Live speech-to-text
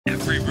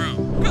every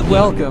room.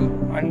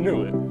 Welcome. I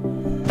knew it.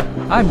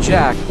 I'm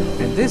Jack,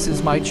 and this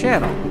is my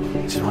channel.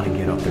 I just want to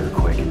get up there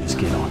quick and just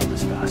get on him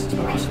as fast as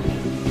possible.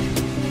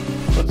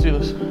 Let's do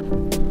this.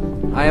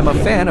 I am a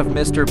fan of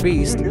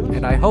MrBeast,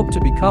 and I hope to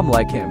become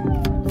like him.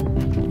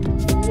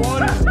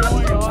 What is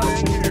going on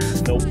in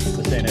here? Nope,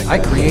 this ain't it. I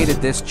created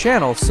this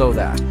channel so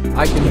that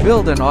I can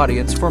build an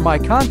audience for my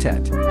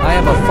content. I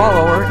am a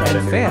follower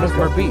and fan of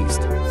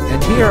MrBeast,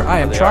 and here I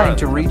am trying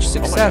to reach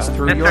success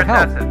through your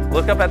help.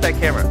 Look up at that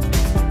camera.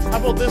 How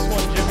about this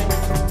one,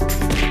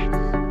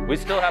 Jimmy? We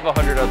still have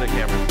 100 other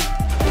cameras.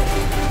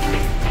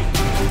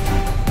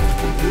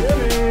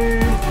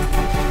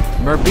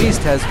 MrBeast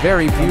has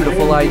very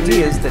beautiful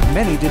ideas that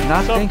many did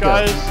not What's up, think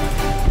guys? of.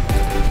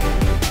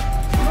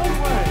 No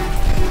way.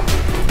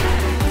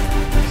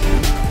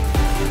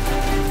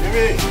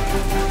 Jimmy.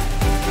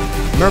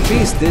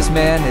 MrBeast, this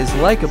man is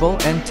likable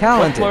and What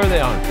talented. floor are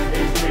they on?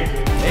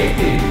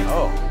 18.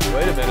 Oh,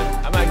 wait a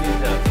minute. I might need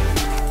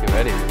to get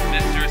ready.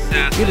 Mr.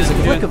 Assassin. It is a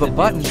click of a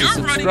button to You're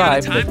running out subscribe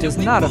of time that does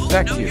to not both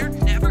affect know you, You're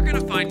never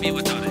gonna find me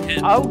without a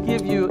hint. I'll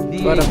give you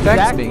the but affects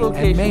exact me and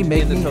location may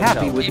make in me this happy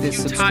hotel. with If this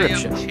you tie up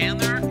subscription.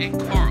 Chandler and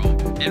Carl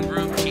in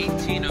room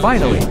 1802.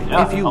 Finally,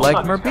 Yeah, if you hold like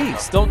on.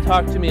 MrBeast, Don't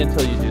talk to me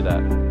until you do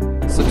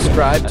that.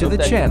 subscribe to hope the that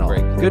gives a channel.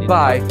 break.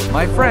 Goodbye,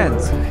 my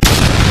friends.